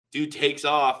Dude takes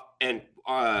off, and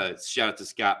shout out to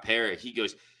Scott Parrott. He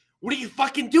goes, "What are you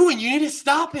fucking doing? You need to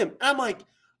stop him." And I'm like,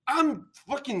 I'm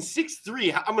fucking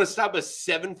 6'3". I'm gonna stop a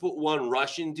 7'1"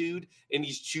 Russian dude and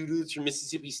these two dudes from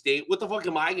Mississippi State. What the fuck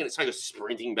am I gonna? So I go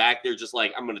sprinting back there, just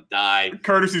like I'm gonna die.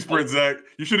 Courtesy sprint, Zach.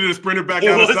 You should have just sprinted back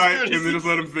out of sight and then just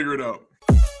let him figure it out.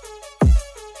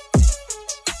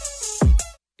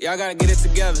 Y'all gotta get it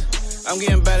together. I'm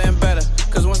getting better and better.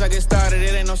 Cause once I get started,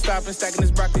 it ain't no stopping, stacking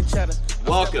this broccoli cheddar.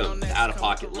 Welcome to Out of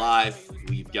Pocket Live.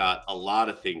 We've got a lot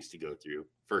of things to go through.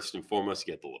 First and foremost,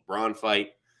 you get the LeBron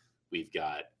fight. We've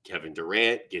got Kevin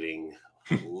Durant getting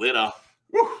lit up.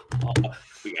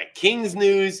 We got Kings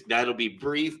news. That'll be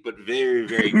brief, but very,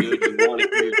 very good. You want to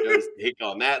hear Joe's take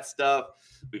on that stuff.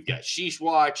 We've got Sheesh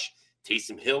Watch.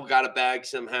 Taysom Hill got a bag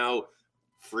somehow.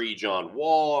 Free John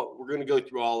Wall. We're going to go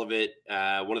through all of it.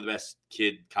 One of the best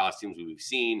kid costumes we've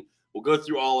seen. We'll go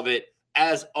through all of it.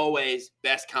 As always,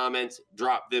 best comments,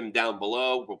 drop them down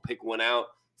below. We'll pick one out,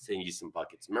 send you some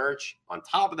Buckets merch. On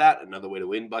top of that, another way to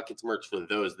win Buckets merch for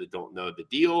those that don't know the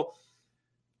deal.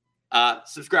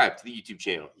 Subscribe to the YouTube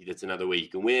channel. That's another way you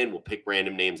can win. We'll pick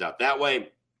random names out that way.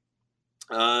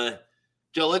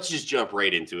 Joe, let's just jump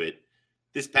right into it.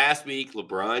 This past week,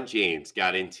 LeBron James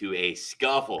got into a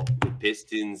scuffle with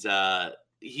Pistons.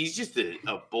 He's just a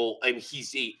bull. I mean,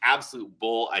 he's an absolute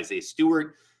bull. Isaiah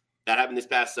Stewart. That happened this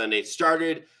past Sunday. It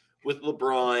started with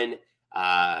LeBron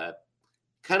kind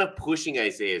of pushing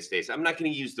Isaiah's face. I'm not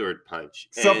going to use the word punch.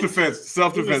 Self-defense.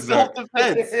 Self-defense.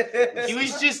 He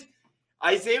was just –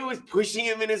 Isaiah was pushing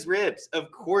him in his ribs.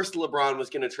 Of course, LeBron was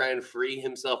going to try and free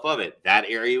himself of it. That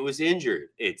area was injured.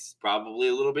 It's probably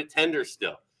a little bit tender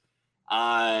still.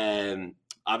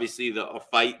 Obviously, a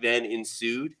fight then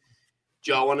ensued.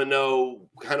 Joe, I want to know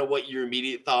kind of what your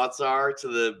immediate thoughts are to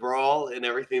the brawl and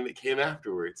everything that came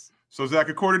afterwards. So, Zach,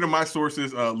 according to my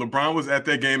sources, LeBron was at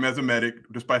that game as a medic,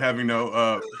 despite having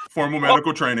no formal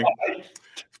medical training.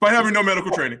 Despite having no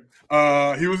medical training.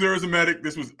 He was there as a medic.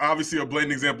 This was obviously a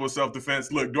blatant example of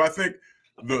self-defense. Look, do I think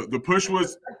the push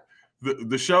was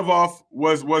the shove-off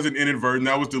wasn't inadvertent.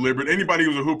 That was deliberate. Anybody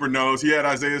who's a hooper knows he had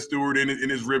Isaiah Stewart in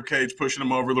his rib cage pushing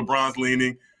him over. LeBron's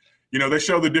leaning. You know, they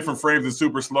show the different frames in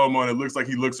super slow-mo, and it looks like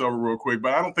he looks over real quick.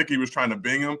 But I don't think he was trying to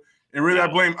bing him. And really, I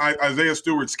blame Isaiah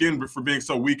Stewart's skin for being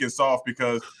so weak and soft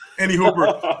because any Hooper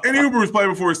who's played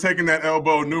before has taken that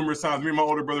elbow numerous times. Me and my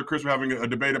older brother Chris were having a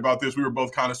debate about this. We were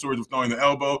both connoisseurs of throwing the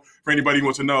elbow. For anybody who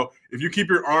wants to know, if you keep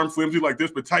your arm flimsy like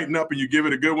this but tighten up and you give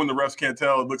it a good one, the refs can't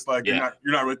tell. It looks like you're not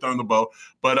really throwing the bow.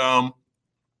 But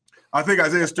I think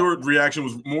Isaiah Stewart's reaction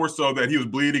was more so that he was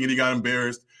bleeding and he got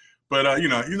embarrassed. But, he's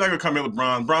not going to come in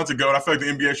LeBron. LeBron's a GOAT. I feel like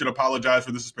the NBA should apologize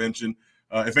for the suspension.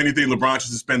 If anything, LeBron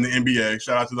should suspend the NBA.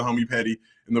 Shout out to the homie Petty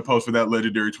in the post for that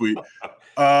legendary tweet.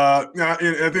 Now, at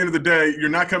the end of the day, you're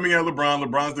not coming at LeBron.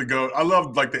 LeBron's the GOAT. I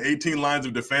love, like, the 18 lines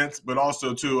of defense, but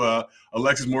also, too,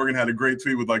 Alexis Morgan had a great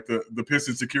tweet with, like, the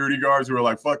Pistons security guards who were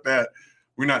like, fuck that.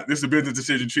 We're not – this is a business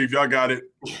decision, Chief. Y'all got it.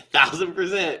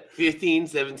 1,000%. $15,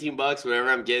 $17, whatever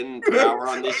I'm getting per hour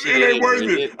on this shit. It ain't worth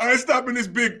it. I ain't stopping this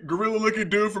big gorilla-looking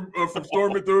dude from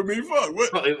storming through me. Fuck.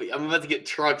 What? I'm about to get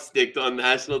truck sticked on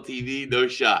national TV. No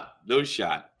shot.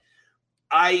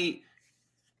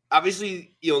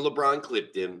 Obviously, LeBron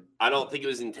clipped him. I don't think it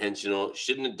was intentional.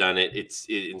 Shouldn't have done it. It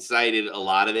incited a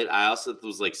lot of it. I also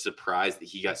was, like, surprised that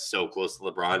he got so close to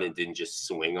LeBron and didn't just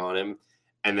swing on him.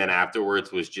 And then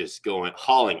afterwards was just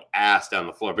hauling ass down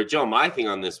the floor. But Joe, my thing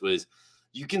on this was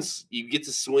you get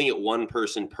to swing at one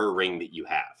person per ring that you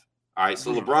have. All right.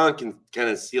 So LeBron can kind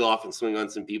of seal off and swing on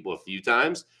some people a few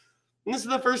times. And this is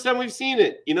the first time we've seen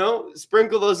it,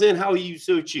 sprinkle those in how you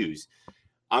so choose.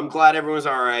 I'm glad everyone's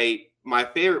all right. My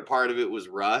favorite part of it was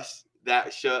Russ.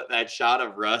 That shot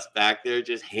of Russ back there,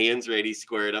 just hands ready,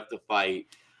 squared up to fight.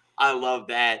 I love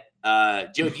that.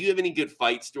 Joe, do you have any good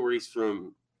fight stories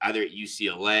from either at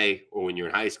UCLA or when you're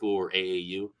in high school or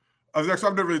AAU? I've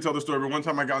never really told the story, but one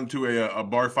time I got into a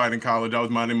bar fight in college. I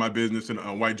was minding my business, and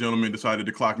a white gentleman decided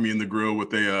to clock me in the grill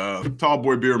with a tall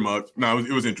boy beer mug. No, it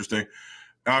was interesting.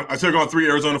 I took on 3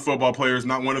 Arizona football players.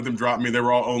 Not one of them dropped me. They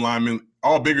were all O-linemen,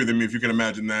 all bigger than me, if you can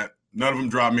imagine that. None of them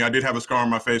dropped me. I did have a scar on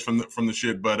my face from the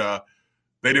shit, but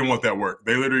they didn't want that work.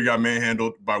 They literally got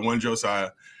manhandled by one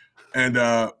Josiah. And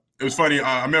it was funny.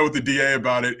 I met with the DA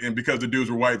about it, and because the dudes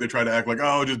were white, they tried to act like,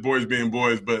 oh, just boys being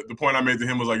boys. But the point I made to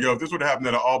him was like, yo, if this would have happened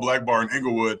at an all-black bar in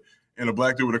Inglewood and a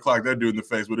black dude would have clocked that dude in the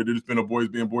face, would it have just been a boys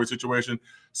being boys situation?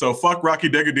 So fuck Rocky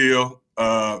Degadil.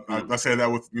 I say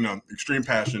that with extreme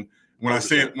passion. When I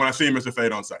see him, it's a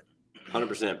fade on sight.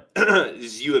 100%.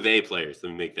 This is U of A players.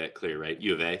 Let me make that clear, right?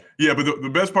 U of A. Yeah, but the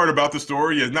best part about the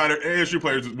story is not ASU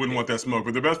players wouldn't want that smoke.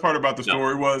 But the best part about the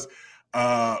story was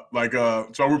So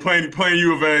we're playing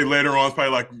U of A later on. It's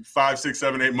probably like 5, 6,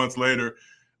 7, 8 months later.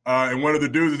 And one of the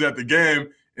dudes is at the game,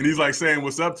 and he's like saying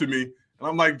what's up to me. And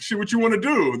I'm like, shit, what you want to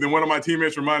do? And then one of my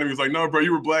teammates reminded me, he was like, no, bro,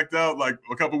 you were blacked out. Like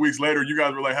a couple weeks later, you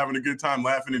guys were like having a good time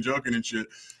laughing and joking and shit.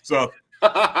 So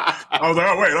I was like,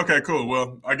 oh, wait, okay, cool.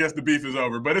 Well, I guess the beef is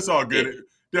over, but it's all good. It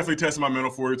definitely tested my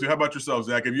mental fortitude. How about yourself,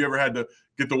 Zach? Have you ever had to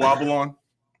get the wobble on?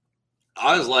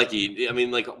 I was lucky. I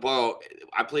mean,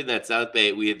 I played in that South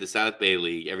Bay. We had the South Bay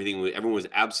League. Everyone was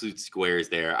absolute squares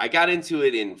there. I got into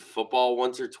it in football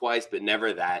once or twice, but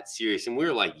never that serious. And we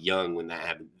were like young when that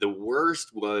happened. The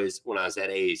worst was when I was at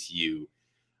ASU.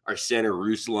 Our center,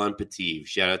 Ruslan Pativ,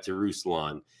 shout out to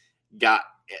Ruslan,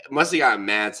 must have gotten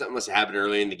mad. Something must have happened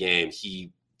early in the game.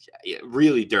 He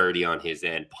really dirty on his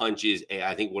end. Punches,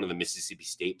 I think, one of the Mississippi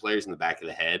State players in the back of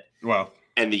the head. Wow.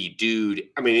 And the dude,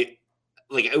 I mean,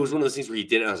 it was one of those things where he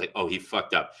did it. And I was like, oh, he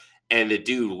fucked up. And the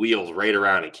dude wheeled right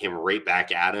around and came right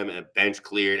back at him. And bench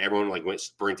cleared. Everyone went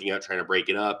sprinting out trying to break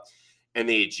it up. And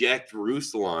they eject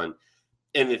Ruslan.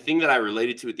 And the thing that I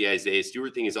related to with the Isaiah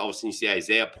Stewart thing is all of a sudden you see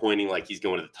Isaiah pointing like he's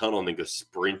going to the tunnel and then goes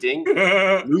sprinting.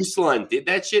 Ruslan did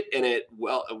that shit. And at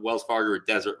Wells Fargo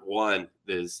Desert One,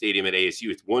 the stadium at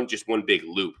ASU, it's one big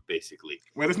loop, basically.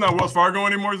 Wait, it's not Wells Fargo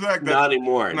anymore, Zach? Not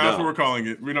anymore. No, that's what we're calling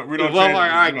it. We don't well, all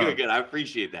right, good. I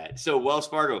appreciate that. So Wells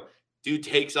Fargo, dude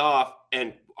takes off,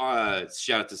 and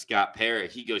shout out to Scott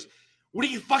Parrott. He goes, what are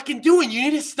you fucking doing? You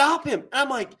need to stop him. And I'm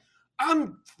like,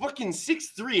 I'm fucking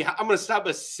 6'3". I'm going to stop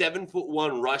a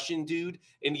 7'1" Russian dude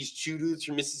and these two dudes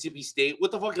from Mississippi State.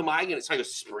 What the fuck am I going to? So I go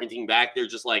sprinting back there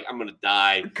just like I'm going to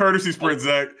die. Courtesy sprint,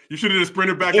 Zach. You should have just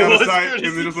sprinted back out of sight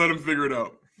and then just let him figure it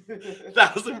out.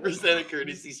 1,000% a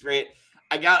courtesy sprint.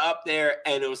 I got up there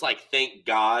and it was like, thank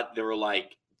God, there were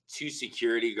like 2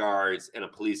 security guards and a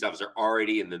police officer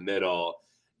already in the middle.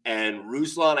 And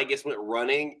Ruslan, I guess, went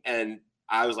running and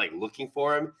I was like looking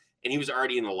for him. And he was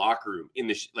already in the locker room, in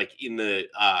the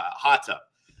hot tub.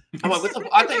 I'm like,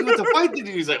 I thought you went to fight the dude.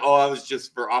 He's like, oh, I was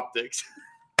just for optics.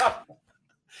 I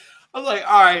was like,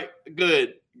 all right,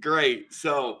 good, great.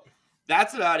 So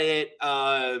that's about it.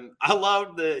 I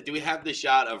love do we have the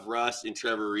shot of Russ and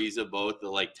Trevor Ariza both?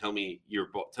 Tell me you're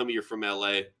from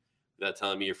LA. Without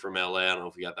telling me you're from LA. I don't know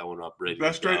if we got that one up ready.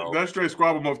 That's straight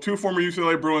squabble move. 2 former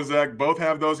UCLA Bruins, Zach, both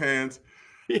have those hands.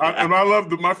 Yeah. I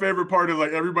love my favorite part is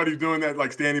like everybody's doing that,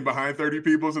 like standing behind 30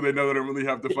 people so they know they don't really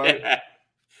have to fight.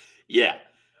 Yeah.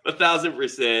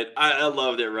 1,000%. I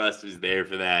love that Russ was there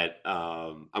for that.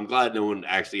 I'm glad no one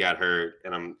actually got hurt,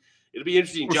 and it'll be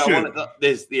interesting. There's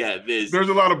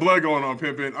a lot of blood going on,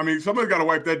 Pimpin. I mean, somebody's got to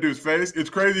wipe that dude's face. It's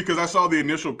crazy because I saw the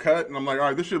initial cut, and I'm like, all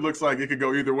right, this shit looks like it could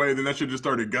go either way. Then that shit just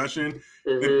started gushing.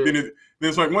 Mm-hmm. Then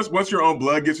it's like once your own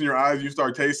blood gets in your eyes, you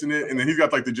start tasting it. And then he's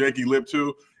got like the janky lip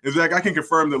too. It's like I can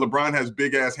confirm that LeBron has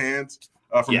big ass hands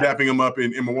from dapping him up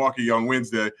in Milwaukee on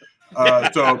Wednesday.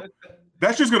 So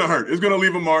that's just gonna hurt. It's gonna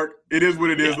leave a mark. It is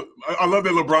what it is. I love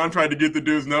that LeBron tried to get the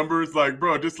dude's numbers. Like,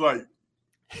 bro, just like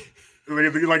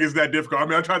it's that difficult. I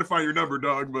mean, I tried to find your number,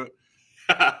 dog, but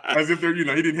as if they're, he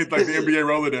didn't hit like the NBA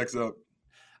Rolodex up.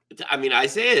 I mean,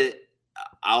 Isaiah,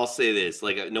 I'll say this,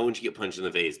 like no one should get punched in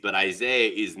the face, but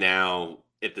Isaiah is now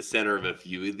at the center of a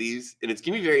few of these, and it's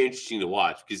going to be very interesting to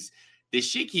watch because this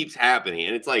shit keeps happening,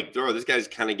 and it's like, bro, this guy's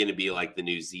kind of going to be like the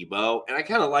new Zebo, and I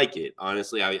kind of like it.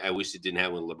 Honestly, I wish it didn't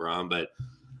happen with LeBron, but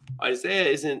Isaiah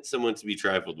isn't someone to be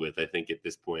trifled with, I think, at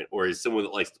this point, or is someone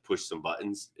that likes to push some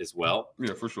buttons as well.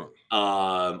 Yeah, for sure.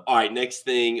 All right, next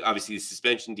thing, obviously the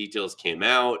suspension details came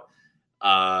out.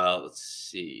 Let's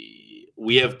see.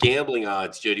 We have gambling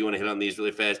odds. Joe, do you want to hit on these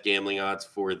really fast gambling odds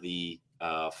for the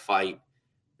fight?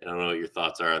 I don't know what your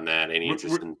thoughts are on that. Any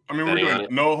interest in we're doing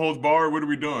no holds barred. What are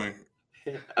we doing?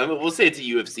 I mean, we'll say it's a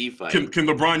UFC fight. Can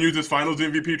LeBron use his finals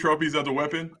MVP trophies as a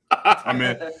weapon? I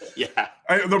mean, yeah.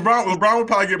 LeBron would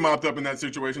probably get mopped up in that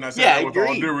situation. I said that with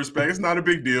all due respect. It's not a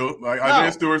big deal. Like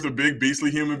Isaiah Stewart's a big, beastly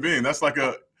human being. That's like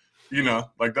I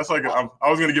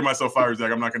was going to give myself fire,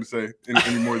 Zach. I'm not going to say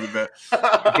any more than that.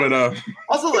 But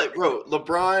also, bro,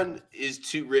 LeBron is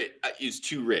too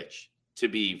rich to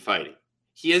be fighting.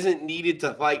 He hasn't needed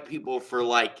to fight people for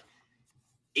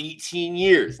 18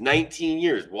 years, 19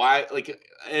 years. Why?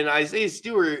 And Isaiah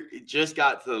Stewart just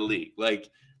got to the league.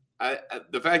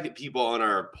 The fact that people on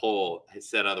our poll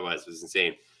said otherwise was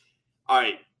insane. All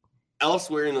right.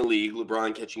 Elsewhere in the league,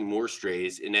 LeBron catching more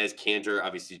strays. Inez Cantor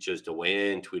obviously chose to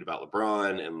weigh in, tweet about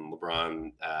LeBron, and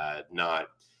LeBron not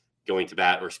going to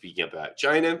bat or speaking up about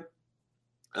China.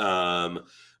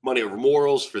 Money over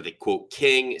morals for the, quote,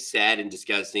 king. Sad and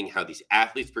disgusting how these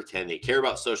athletes pretend they care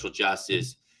about social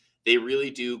justice. They really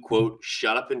do, quote,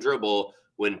 shut up and dribble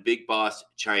when big boss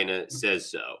China says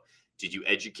so. Did you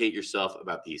educate yourself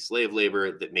about the slave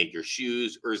labor that made your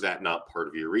shoes, or is that not part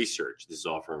of your research? This is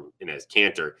all from Inez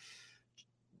Cantor.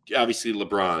 Obviously,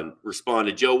 LeBron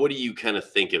responded. Joe, what do you kind of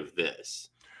think of this?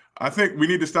 I think we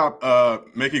need to stop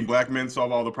making black men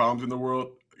solve all the problems in the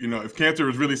world. You know, if Cantor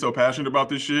was really so passionate about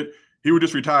this shit, he would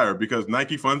just retire because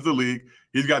Nike funds the league.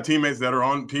 He's got teammates that are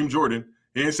on Team Jordan.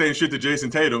 He ain't saying shit to Jason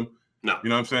Tatum. No. You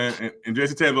know what I'm saying? And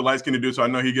Jason Tatum's a light-skinned dude, so I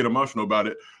know he'd get emotional about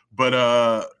it. But,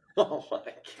 oh my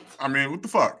God. I mean, what the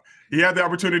fuck? He had the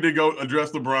opportunity to go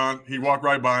address LeBron. He walked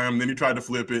right by him. Then he tried to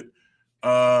flip it.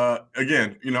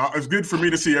 Again, you know, it's good for me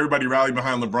to see everybody rally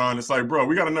behind LeBron. It's like, bro,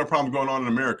 we got enough problems going on in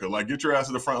America. Like, get your ass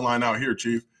to the front line out here,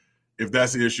 Chief, if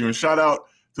that's the issue. And shout out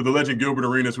to the legend Gilbert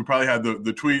Arenas, who probably had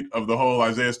the tweet of the whole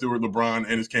Isaiah Stewart, LeBron,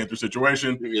 and his Cantor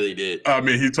situation. He really did. I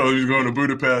mean, he told him he was going to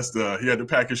Budapest. He had to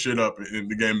pack his shit up,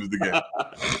 and the game is the game.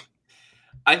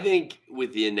 I think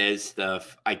with the Inez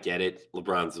stuff, I get it.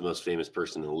 LeBron's the most famous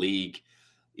person in the league.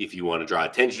 If you want to draw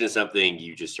attention to something,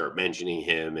 you just start mentioning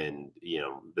him, and you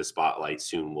know the spotlight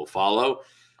soon will follow.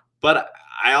 But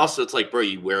I also, it's like, bro,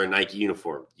 you wear a Nike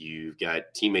uniform. You've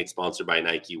got teammates sponsored by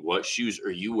Nike. What shoes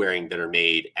are you wearing that are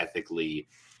made ethically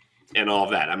and all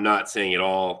of that? I'm not saying at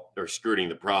all or skirting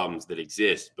the problems that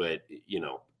exist, but, you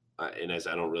know, and as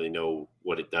I don't really know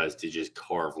what it does to just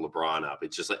carve LeBron up.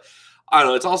 It's just like, I don't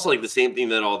know. It's also like the same thing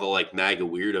that all the like MAGA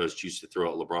weirdos choose to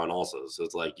throw at LeBron also. So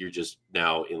it's like you're just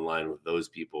now in line with those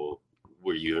people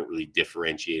where you haven't really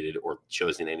differentiated or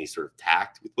chosen any sort of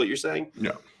tact with what you're saying.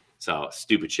 Yeah. So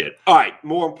stupid shit. All right,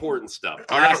 more important stuff.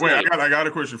 I got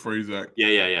a question for you, Zach.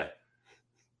 Yeah.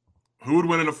 Who would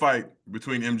win in a fight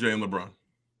between MJ and LeBron?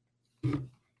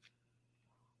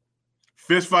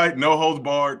 Fist fight, no holds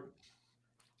barred.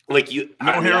 Like you,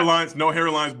 no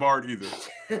hairlines barred either.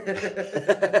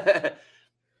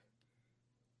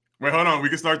 Wait, hold on. We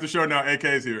can start the show now.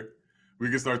 AK's here. We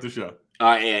can start the show. All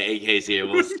right, yeah, AK's here.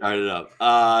 We'll start it up.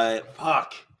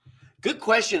 Fuck. Good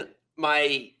question.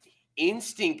 My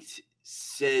instinct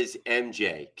says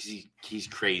MJ because he's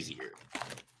crazier.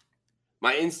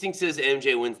 My instinct says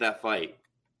MJ wins that fight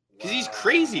because he's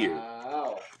crazier.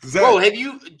 Wow. Zach, Bro, have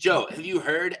you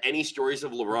heard any stories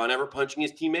of LeBron ever punching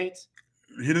his teammates?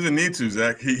 He doesn't need to,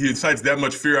 Zach. He incites that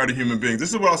much fear out of human beings.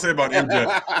 This is what I'll say about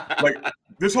MJ. Like,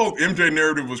 this whole MJ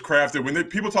narrative was crafted when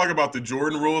people talk about the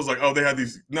Jordan rules, like, oh, they had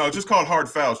these. No, it's just called hard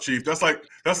fouls, Chief. That's like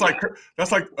Kurt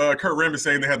Rambis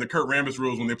saying they had the Kurt Rambis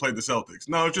rules when they played the Celtics.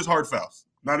 No, it's just hard fouls.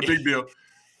 Not a big deal.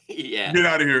 Yeah. Get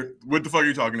out of here. What the fuck are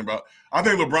you talking about? I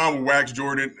think LeBron will wax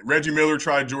Jordan. Reggie Miller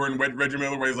tried Jordan. Reggie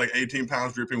Miller weighs like 18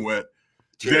 pounds dripping wet.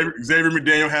 Xavier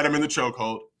McDaniel had him in the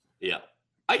chokehold. Yeah.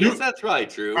 I guess that's probably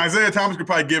true. Isaiah Thomas could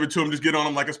probably give it to him, just get on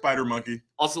him like a spider monkey.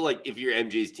 Also, like if you're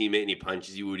MJ's teammate and he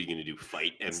punches you, what are you going to do?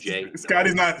 Fight MJ?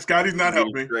 Scotty's not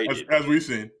helping, as we've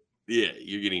seen. Yeah,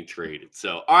 you're getting traded.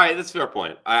 So, all right, that's a fair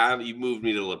point. You moved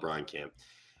me to LeBron camp.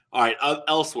 All right,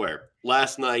 elsewhere.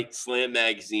 Last night, Slam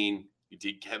Magazine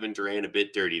did Kevin Durant a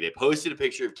bit dirty. They posted a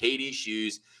picture of KD's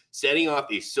shoes setting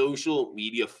off a social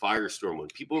media firestorm when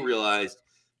people realized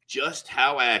just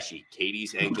how ashy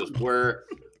KD's ankles were.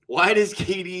 Why does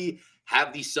KD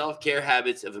have the self-care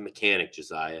habits of a mechanic,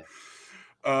 Josiah?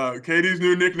 KD's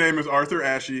new nickname is Arthur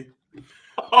Ashe.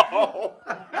 Oh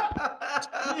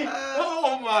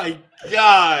my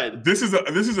God! This is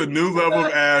a new level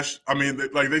of Ash. I mean,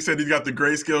 like they said, he's got the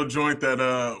grayscale joint that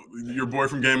your boy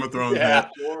from Game of Thrones had.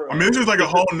 I mean, this is like a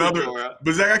whole nother.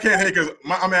 But Zach, I can't hate because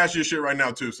I'm ashy as shit right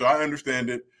now too, so I understand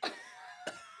it.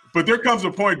 But there comes a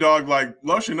point, dog, like,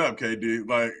 lotion up, KD.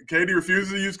 Like, KD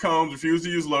refuses to use combs, refuses to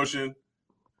use lotion.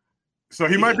 So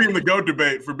he might be in the GOAT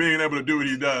debate for being able to do what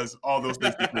he does, all those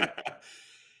things.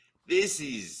 This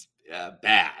is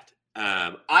bad.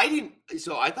 I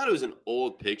thought it was an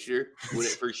old picture when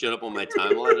it first showed up on my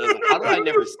timeline. I was like, how did I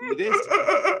never see this?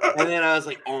 And then I was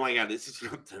like, oh my God, this is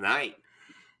from tonight.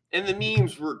 And the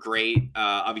memes were great.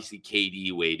 Obviously,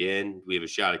 KD weighed in. We have a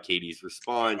shot of KD's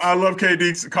response. I love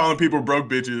KD calling people broke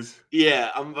bitches.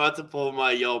 Yeah, I'm about to pull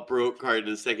my y'all broke card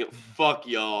in a second. Fuck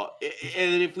y'all.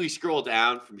 And then if we scroll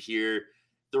down from here,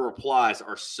 the replies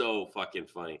are so fucking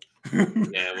funny.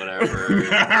 Yeah, whatever.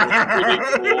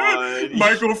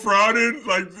 Michael Frauden.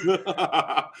 Like,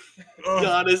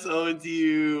 Giannis owing to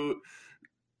you.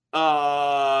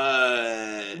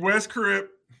 West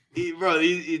Crip. Bro,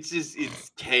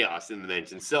 it's chaos in the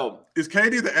mention. So is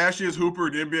KD the ashiest hooper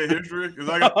in NBA history? Because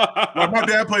my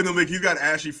dad played in the league. He's got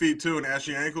ashy feet too and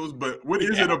ashy ankles. But what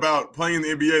is it about playing in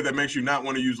the NBA that makes you not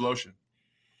want to use lotion?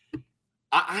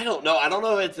 I don't know. I don't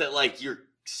know if it's that like you're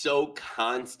so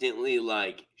constantly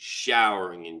like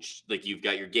showering and like you've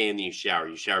got your game, then you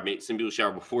shower. Some people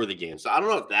shower before the game. So I don't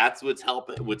know if that's what's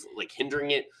helping, what's like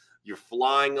hindering it. you're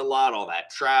flying a lot, all that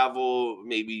travel,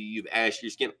 maybe you've ashed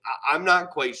your skin. I'm not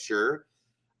quite sure.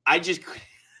 I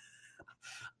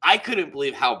couldn't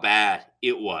believe how bad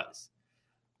it was.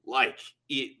 Like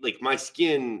my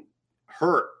skin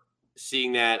hurt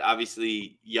seeing that.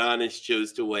 Obviously, Giannis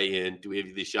chose to weigh in. Do we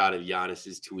have the shot of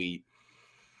Giannis's tweet?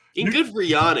 Good for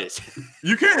Giannis.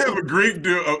 You can't have a Greek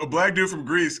dude, a black dude from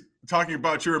Greece, talking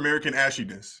about your American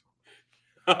ashiness.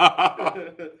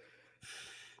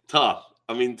 Tough.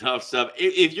 I mean, tough stuff.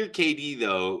 If you're KD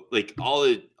though, like all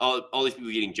these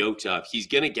people getting jokes off, he's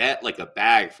gonna get like a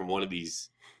bag from one of these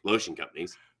lotion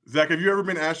companies. Zach, have you ever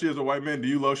been ashy as a white man? Do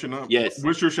you lotion up? Yes.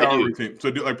 What's your shower routine? So,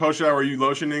 like post shower, are you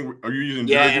lotioning? Are you using?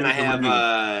 Yeah, and I have.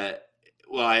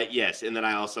 Yes, and then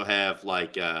I also have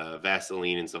like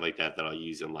Vaseline and stuff like that I'll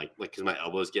use in like because my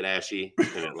elbows get ashy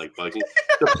and it like bugs me.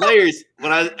 The players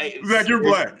when Zach, you're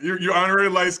black. You're honorary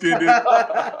light skinned.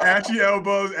 Ashy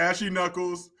elbows, ashy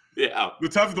knuckles. Yeah.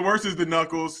 The worst is the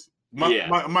knuckles. My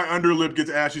underlip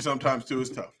gets ashy sometimes too. It's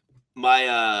tough.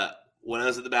 When I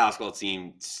was at the basketball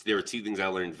team, there were two things I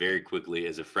learned very quickly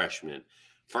as a freshman.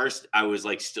 First, I was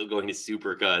like still going to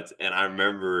Supercuts, and I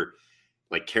remember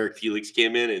like Carrick Felix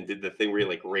came in and did the thing where he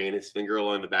like ran his finger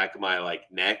along the back of my like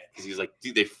neck because he was like,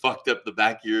 dude, they fucked up the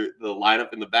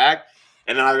lineup in the back.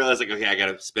 And then I realized like, okay, I got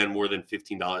to spend more than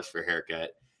 $15 for a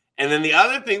haircut. And then the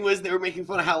other thing was they were making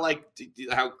fun of how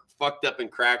fucked up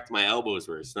and cracked my elbows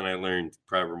were. So then I learned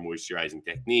proper moisturizing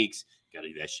techniques. Got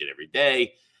to do that shit every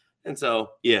day. And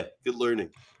so, yeah, good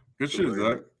learning. Good shit,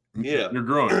 Zach. Yeah. You're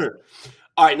growing.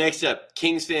 All right, next up,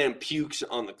 Kings fan pukes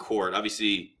on the court.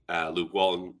 Obviously, Luke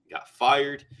Walton got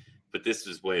fired, but this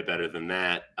was way better than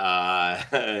that.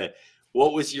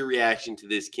 What was your reaction to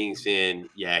this Kings fan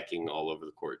yakking all over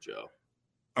the court, Joe?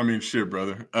 I mean, shit,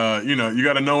 brother. You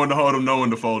got to know when to hold him, know when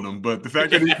to fold him. But the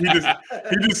fact that he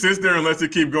just sits there and lets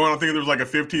it keep going, I think there was like a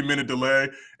 15-minute delay.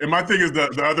 And my thing is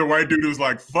the other white dude was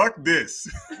like, "Fuck this,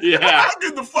 yeah,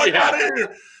 get the fuck out of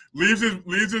here." Leaves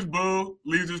his boo,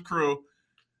 leaves his crew.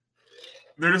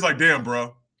 They're just like, "Damn,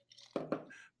 bro,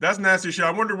 that's nasty shit."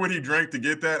 I wonder what he drank to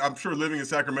get that. I'm sure living in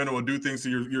Sacramento will do things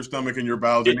to your stomach and your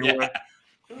bowels anyway.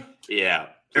 Yeah.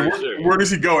 And where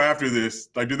does he go after this?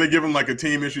 Like, do they give him like a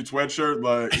team issued sweatshirt?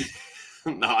 Like,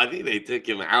 no, I think they took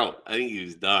him out. I think he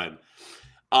was done.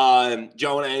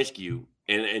 Joe, I want to ask you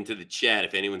and to the chat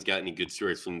if anyone's got any good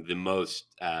stories from the most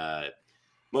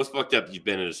fucked up you've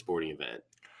been at a sporting event.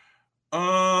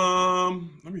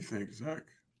 Let me think, Zach.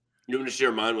 You want to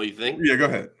share mine? What you think? Yeah, go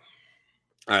ahead.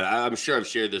 All right, I'm sure I've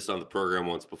shared this on the program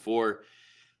once before.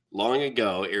 Long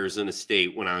ago, Arizona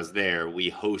State, when I was there, we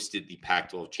hosted the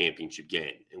Pac-12 championship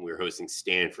game, and we were hosting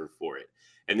Stanford for it.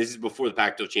 And this is before the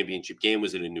Pac-12 championship game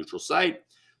was at a neutral site.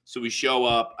 So we show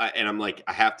up, and I'm like,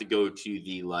 I have to go to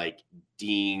the like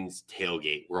dean's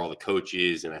tailgate where all the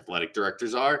coaches and athletic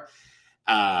directors are.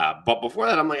 But before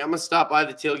that, I'm like, I'm gonna stop by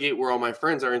the tailgate where all my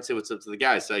friends are and say what's up to the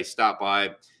guys. So I stop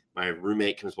by. My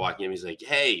roommate comes walking in. He's like,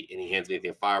 "Hey," and he hands me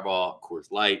a Fireball, Coors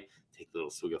Light. Take a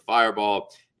little swig of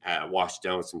Fireball. Wash it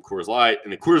down with some Coors Light,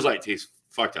 and the Coors Light tastes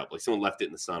fucked up. Like someone left it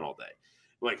in the sun all day.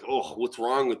 I'm like, "Oh, what's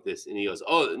wrong with this?" And he goes,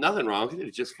 "Oh, nothing wrong with it.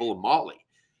 It's just full of Molly."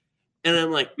 And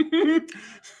I'm like,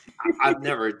 I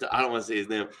don't want to say his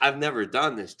name. I've never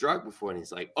done this drug before. And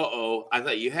he's like, "Uh-oh, I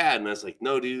thought you had." And I was like,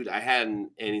 "No, dude, I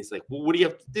hadn't." And he's like, "Well, what do you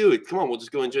have to do? Come on, we'll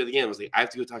just go enjoy the game." I was like, "I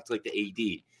have to go talk to like the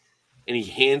AD." And he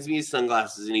hands me his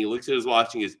sunglasses and he looks at his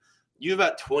watch and goes, "You have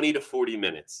about 20 to 40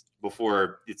 minutes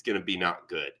before it's going to be not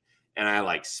good." And I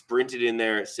like sprinted in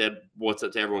there, said what's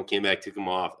up to everyone, came back, took them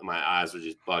off, and my eyes were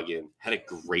just bugging. Had a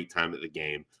great time at the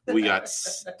game. We got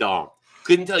stomped.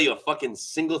 Couldn't tell you a fucking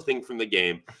single thing from the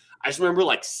game. I just remember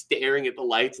like staring at the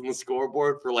lights on the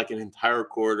scoreboard for like an entire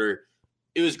quarter.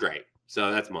 It was great.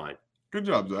 So that's mine. Good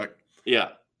job, Zach. Yeah.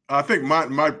 I think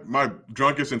my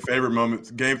drunkest and favorite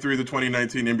moments, Game 3 of the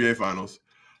 2019 NBA Finals.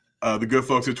 The good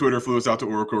folks at Twitter flew us out to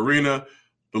Oracle Arena.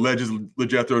 The legends,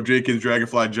 LeJethro Jenkins,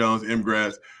 Dragonfly Jones,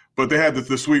 M-Grads. But they had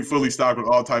the suite fully stocked with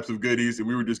all types of goodies, and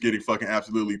we were just getting fucking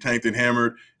absolutely tanked and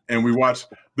hammered. And we watched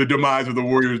the demise of the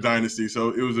Warriors dynasty. So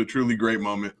it was a truly great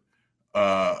moment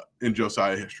in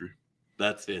Josiah history.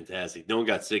 That's fantastic. No one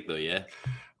got sick, though, yeah?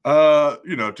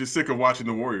 Just sick of watching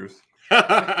the Warriors. All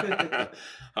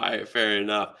right, fair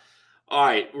enough. All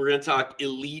right, we're going to talk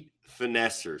elite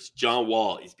finessers. John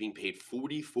Wall is being paid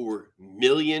 $44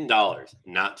 million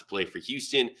not to play for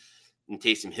Houston. And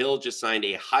Taysom Hill just signed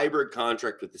a hybrid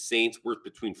contract with the Saints worth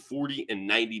between $40 and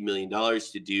 $90 million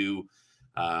to do.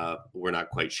 We're not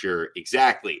quite sure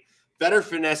exactly. Better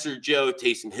finesser, Joe,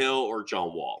 Taysom Hill or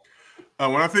John Wall?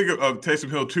 When I think of Taysom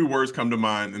Hill, two words come to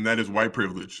mind, and that is white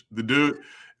privilege. The dude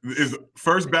is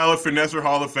first ballot finesser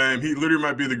Hall of Fame. He literally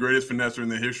might be the greatest finesser in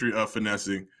the history of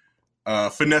finessing.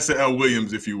 Vanessa L.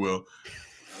 Williams, if you will.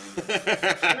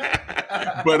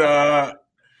 But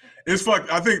it's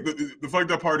fucked. I think the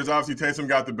fucked up part is obviously Taysom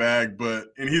got the bag,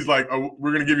 and he's like, oh,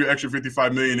 we're gonna give you an extra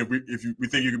 $55 million if we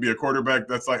think you could be a quarterback.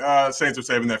 That's like, Saints are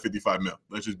saving that $55 million.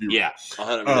 Let's just be real. Yeah,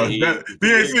 he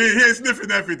ain't sniffing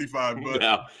that 55. But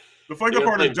no. The fucked up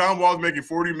part is John Wall's making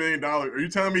 $40 million. Are you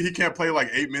telling me he can't play like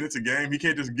 8 minutes a game? He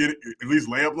can't just get at least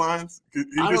layup lines?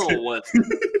 I don't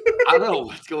know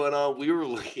what's going on. We were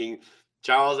looking.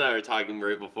 Charles and I were talking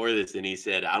right before this, and he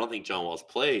said, I don't think John Wall's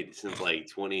played since like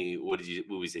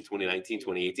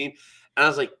 2018? And I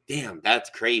was like, damn, that's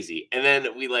crazy. And then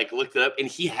we like looked it up, and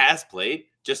he has played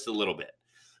just a little bit.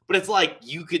 But it's like,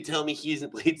 you could tell me he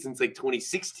hasn't played since like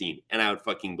 2016, and I would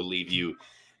fucking believe you.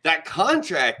 That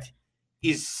contract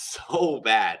is so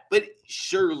bad. But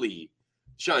surely,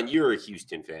 Sean, you're a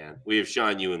Houston fan. We have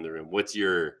Sean Yu in the room. What's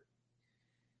your...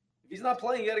 If he's not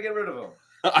playing, you got to get rid of him.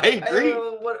 I agree.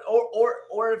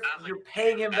 Or if you're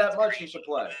paying him that much, he should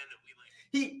play.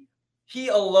 He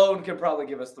alone can probably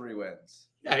give us 3 wins.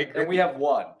 I agree. And we have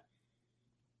 1.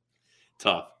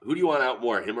 Tough. Who do you want out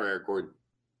more, him or Eric Gordon?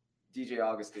 DJ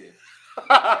Augustine.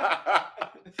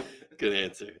 Good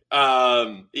answer.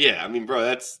 Yeah, I mean, bro,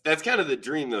 that's kind of the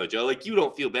dream, though, Joe. Like, you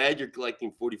don't feel bad. You're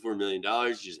collecting $44 million,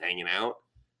 just hanging out.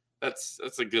 That's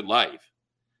a good life.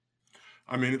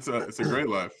 I mean, it's a great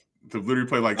life. To literally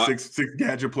play like six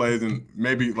gadget plays and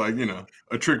maybe like,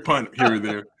 a trick punt here or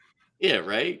there. Yeah,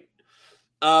 right?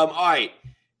 All right.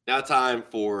 Now time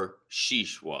for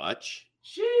Sheesh Watch.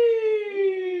 Sheesh.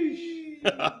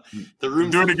 The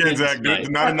room's do it again, Zach.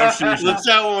 Not enough sheesh. Let's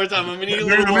try it one more time. I'm gonna need a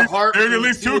little more heart. There's at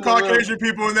least 2 Caucasian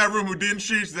people in that room who didn't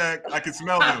sheesh, Zach. I can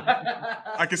smell them.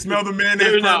 I can smell the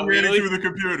mayonnaise permeating through the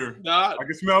compuder. I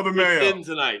can smell the mayo.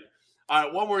 Tonight. All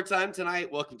right, one more time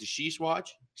tonight. Welcome to Sheesh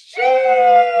Watch.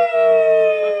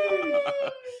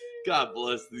 God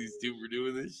bless these two for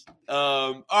doing this.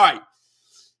 All right.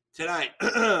 Tonight,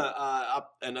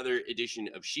 another edition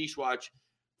of Sheesh Watch.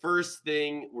 First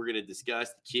thing we're going to discuss,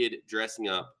 the kid dressing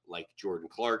up like Jordan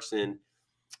Clarkson.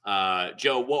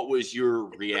 Joe, what was your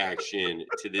reaction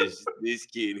to this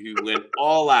kid who went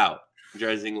all out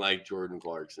dressing like Jordan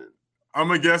Clarkson? I'm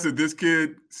going to guess that this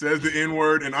kid says the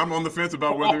N-word, and I'm on the fence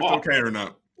about whether it's okay or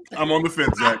not. I'm on the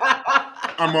fence, Zach.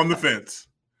 I'm on the fence.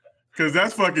 Because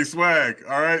that's fucking swag,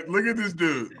 all right? Look at this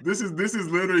dude. This is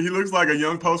literally, he looks like a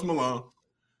young Post Malone.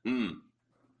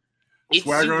 It's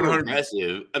Swagger super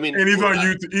impressive. I mean, and he's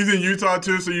in Utah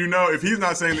too, so if he's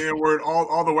not saying the N-word,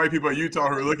 all the white people at Utah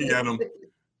who are looking at him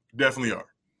definitely are.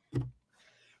 It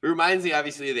reminds me,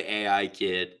 obviously, of the AI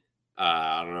kid.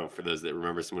 I don't know, for those that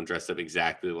remember someone dressed up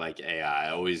exactly like AI.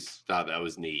 I always thought that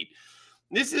was neat.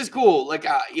 This is cool. Like,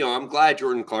 I'm glad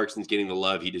Jordan Clarkson's getting the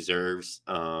love he deserves.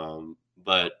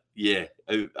 But yeah,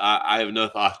 I have no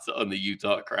thoughts on the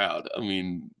Utah crowd. I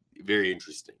mean, very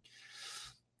interesting.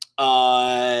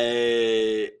 All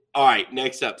right,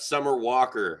 next up, Summer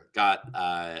Walker got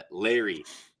Larry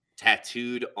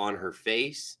tattooed on her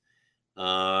face.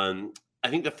 I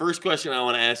think the first question I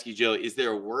want to ask you, Joe, is there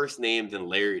a worse name than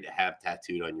Larry to have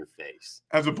tattooed on your face?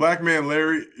 As a black man,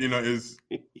 Larry, is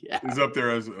up there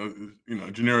as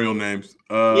venereal names.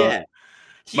 Yeah.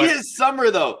 He is Summer,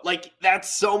 though. Like,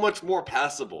 that's so much more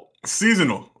passable.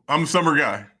 Seasonal. I'm a summer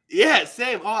guy. Yeah,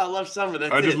 same. Oh, I love Summer.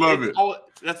 I just love it. Oh,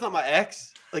 that's not my ex.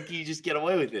 Like, you just get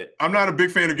away with it. I'm not a big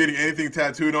fan of getting anything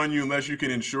tattooed on you unless you can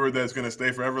ensure that it's going to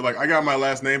stay forever. Like, I got my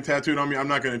last name tattooed on me. I'm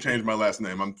not going to change my last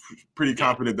name. I'm pretty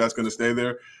confident that's going to stay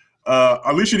there.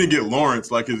 At least you didn't get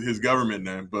Lawrence, like his government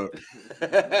name. But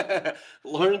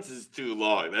Lawrence is too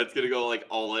long. That's going to go, like,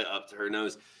 all the way up to her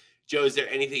nose. Joe, is there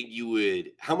anything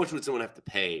how much would someone have to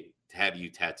pay to have you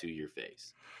tattoo your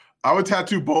face? I would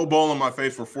tattoo Bol Bol on my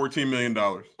face for $14 million.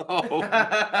 Oh.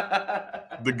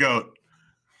 The GOAT.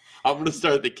 I'm going to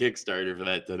start the Kickstarter for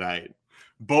that tonight.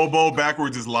 Bol Bol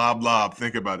backwards is lob lob.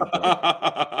 Think about it.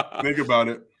 Think about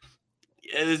it.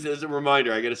 As a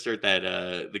reminder, I got to start that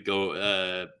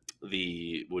what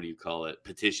do you call it?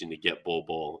 Petition to get Bol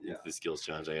Bol into the skills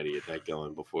challenge. I got to get that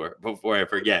going before I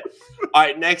forget. All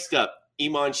right, next up,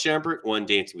 Iman Shumpert won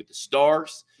Dancing with the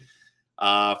Stars.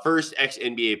 First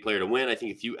ex-NBA player to win. I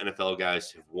think a few NFL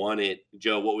guys have won it.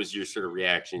 Joe, what was your sort of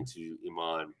reaction to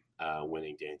Iman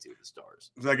winning Dancing with the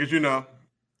Stars? Zach, as you know,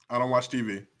 I don't watch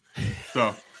TV.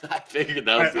 So I figured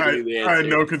that was going to be the answer. I had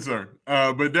no concern.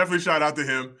 But definitely shout out to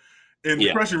him. And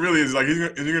the question really is, like, is he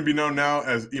going to be known now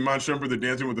as Iman Shumpert, the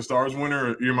Dancing with the Stars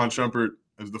winner, or Iman Shumpert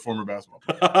as the former basketball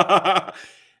player?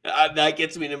 That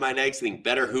gets me to my next thing.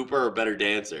 Better hooper or better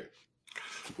dancer?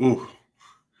 Ooh.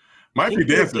 Might be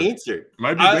dancer.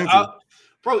 Might be dancer.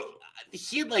 Bro,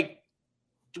 he had like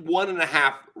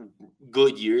 1.5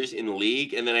 good years in the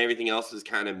league, and then everything else was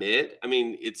kind of mid. I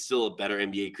mean, it's still a better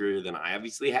NBA career than I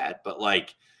obviously had, but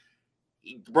like,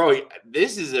 bro,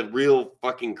 this is a real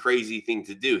fucking crazy thing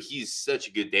to do. He's such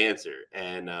a good dancer,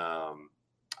 and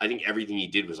I think everything he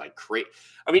did was like great.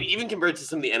 I mean, even compared to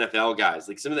some of the NFL guys,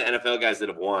 like some of the NFL guys that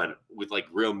have won with like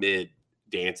real mid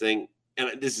dancing.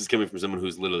 And this is coming from someone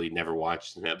who's literally never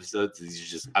watched an episode.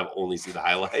 So I've only seen the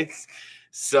highlights.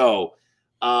 So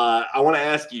I want to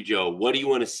ask you, Joe, what do you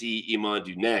want to see Iman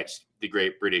do next? The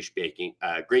Great British Baking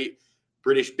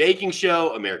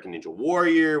Show, American Ninja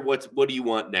Warrior. What do you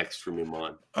want next from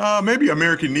Iman? Maybe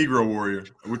American Negro Warrior,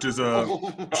 which is a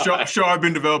show I've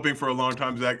been developing for a long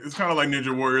time, Zach. It's kind of like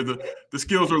Ninja Warrior. The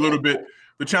skills are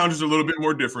the challenges are a little bit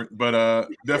more different, but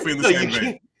definitely in the same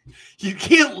vein. You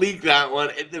can't leak that one.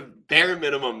 At the bare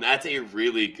minimum, that's a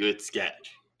really good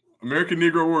sketch. American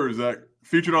Negro Warrior, Zach.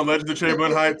 Featured on Legends of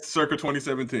Chamberlain Heights circa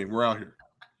 2017. We're out here.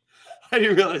 I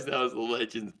didn't realize that was the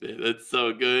Legends bit. That's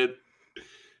so good.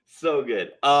 So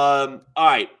good. All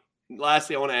right.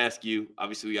 Lastly, I want to ask you,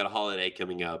 obviously we got a holiday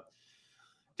coming up.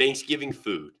 Thanksgiving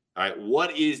food. All right.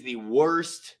 What is the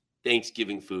worst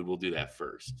Thanksgiving food? We'll do that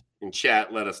first. In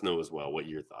chat, let us know as well what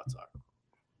your thoughts are.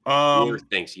 Worst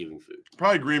Thanksgiving food.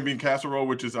 Probably green bean casserole,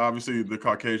 which is obviously the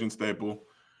Caucasian staple.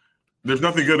 There's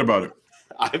nothing good about it.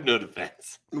 I have no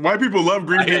defense. White people love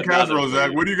green bean casserole,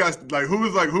 Zach. What do you guys like? Who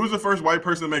was the first white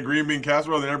person to make green bean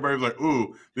casserole? And everybody was like,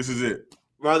 "Ooh, this is it."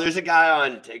 Bro, there's a guy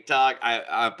on TikTok.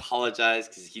 I apologize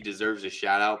because he deserves a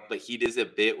shout out, but he does a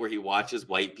bit where he watches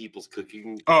white people's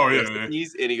cooking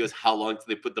recipes, and he goes, "How long do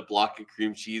they put the block of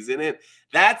cream cheese in it?"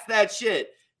 That's that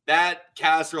shit. That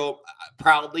casserole,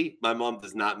 proudly, my mom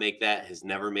does not make that. Has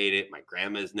never made it. My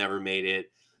grandma has never made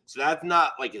it. So that's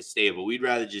not like a staple. We'd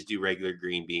rather just do regular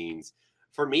green beans.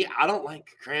 For me, I don't like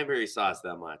cranberry sauce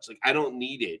that much. Like, I don't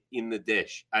need it in the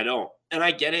dish. I don't. And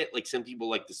I get it. Like, some people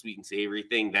like the sweet and savory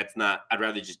thing. That's not, I'd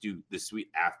rather just do the sweet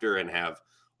after and have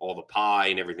all the pie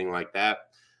and everything like that.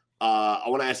 I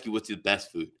want to ask you, what's the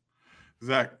best food?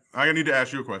 Zach, I need to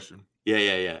ask you a question.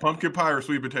 Yeah. Pumpkin pie or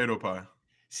sweet potato pie?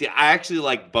 See, I actually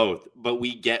like both, but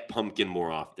we get pumpkin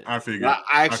more often. I figured.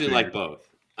 I actually like both.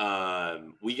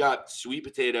 We got sweet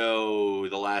potato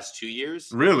the last 2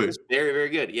 years. Really? It was very, very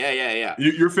good. Yeah.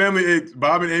 Your family ate,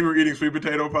 Bob and Amy were eating sweet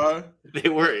potato pie? They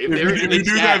were. If you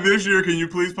do that this year, can you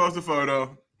please post a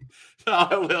photo? No,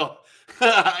 I will.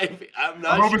 I'm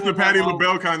not I hope it's the Patty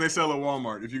LaBelle kind they sell at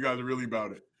Walmart, if you guys are really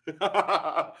about it.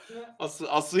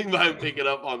 I'll swing by and pick it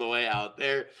up on the way out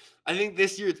there. I think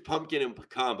this year it's pumpkin and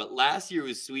pecan, but last year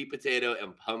was sweet potato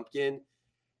and pumpkin.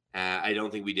 I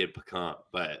don't think we did pecan,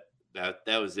 but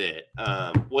that was it.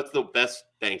 What's the best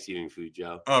Thanksgiving food,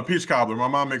 Joe? Peach cobbler. My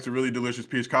mom makes a really delicious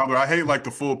peach cobbler. I hate like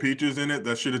the full peaches in it.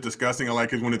 That shit is disgusting. I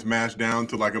like it when it's mashed down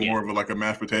to like more of a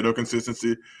mashed potato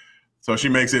consistency. So she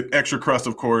makes it extra crust,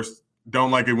 of course.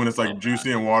 Don't like it when it's like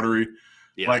juicy and watery.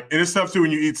 Yeah. Like, and it's tough too when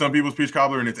you eat some people's peach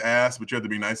cobbler and it's ass, but you have to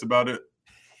be nice about it.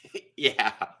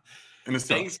 Yeah. And it's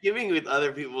Thanksgiving with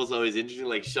other people is always interesting.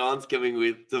 Like Sean's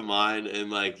coming to mine,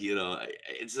 and like, you know,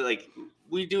 it's like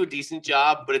we do a decent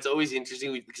job, but it's always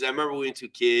interesting because I remember we went to a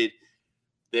kid.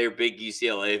 They're big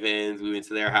UCLA fans. We went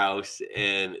to their house,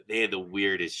 and they had the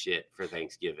weirdest shit for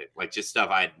Thanksgiving, like just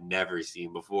stuff I'd never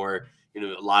seen before. You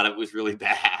know, a lot of it was really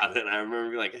bad, and I remember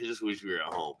being like, I just wish we were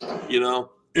at home. You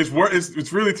know, it's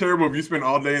really terrible if you spend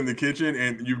all day in the kitchen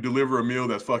and you deliver a meal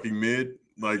that's fucking mid.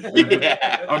 Like,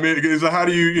 yeah. I mean, how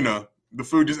do you know, the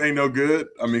food just ain't no good?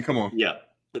 I mean, come on. Yeah,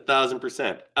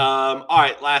 1,000%. All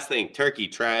right, last thing, turkey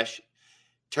trash.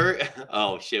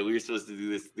 Oh shit, we were supposed to do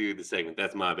this through the segment.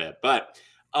 That's my bad. But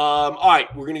all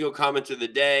right, we're gonna go comment of the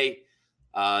day.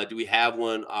 Do we have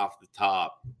one off the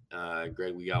top?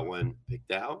 Greg, we got one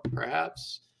picked out,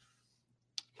 perhaps.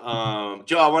 Joe,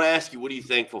 I want to ask you, what are you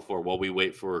thankful for while we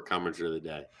wait for a commenter of the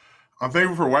day? I'm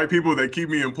thankful for white people that keep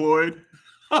me employed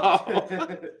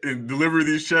and deliver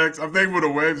these checks. I'm thankful for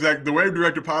the Wave. Zach, the Wave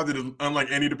direct deposit is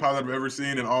unlike any deposit I've ever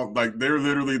seen, and all like they're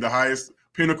literally the highest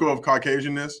pinnacle of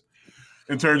Caucasianness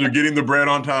in terms of getting the bread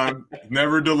on time,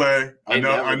 never delay.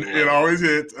 It always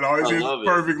hits. It always hits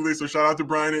perfectly. So shout out to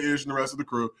Brian and Ish and the rest of the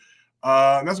crew.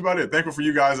 And that's about it. Thankful for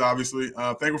you guys, obviously.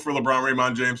 Thankful for LeBron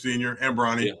Raymond James Sr. and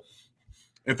Bronny. Yeah.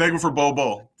 And thankful for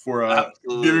Bo for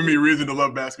giving me reason to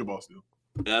love basketball still.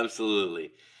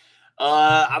 Absolutely.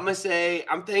 I'm going to say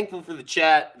I'm thankful for the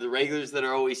chat, the regulars that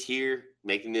are always here,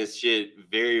 making this shit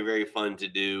very, very fun to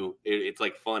do. It's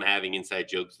like fun having inside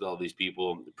jokes with all these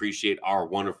people. Appreciate our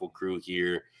wonderful crew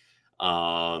here.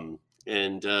 And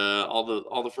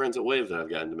all the friends at Wave that I've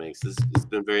gotten to make. So this has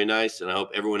been very nice, and I hope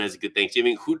everyone has a good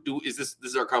Thanksgiving. This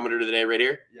is our commenter of the day right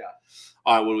here? Yeah.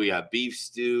 All right, what do we got? Beef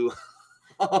stew.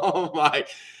 Oh my.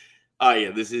 Oh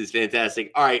yeah, this is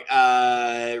fantastic. All right,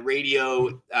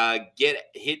 radio,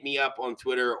 hit me up on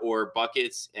Twitter or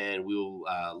Buckets, and we'll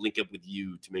link up with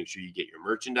you to make sure you get your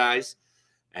merchandise.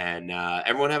 And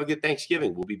everyone have a good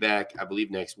Thanksgiving. We'll be back, I believe,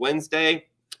 next Wednesday.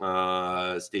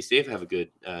 Stay safe. Have a good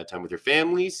time with your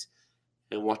families.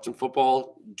 And watch some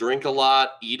football. Drink a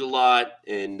lot. Eat a lot.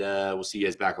 And we'll see you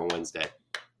guys back on Wednesday.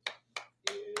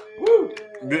 Woo.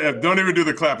 Yeah, don't even do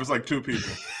the clap. It's like 2 people.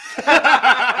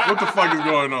 What the fuck is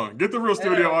going on? Get the real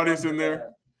studio audience in there.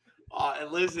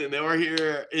 Listen, they were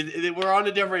here. We're on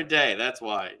a different day. That's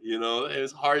why. You know, it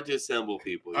was hard to assemble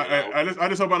people. I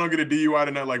just hope I don't get a DUI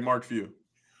tonight like Mark Few.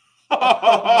 Oh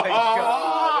my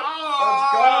God.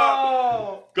 Let's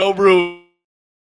go. Go Bruins.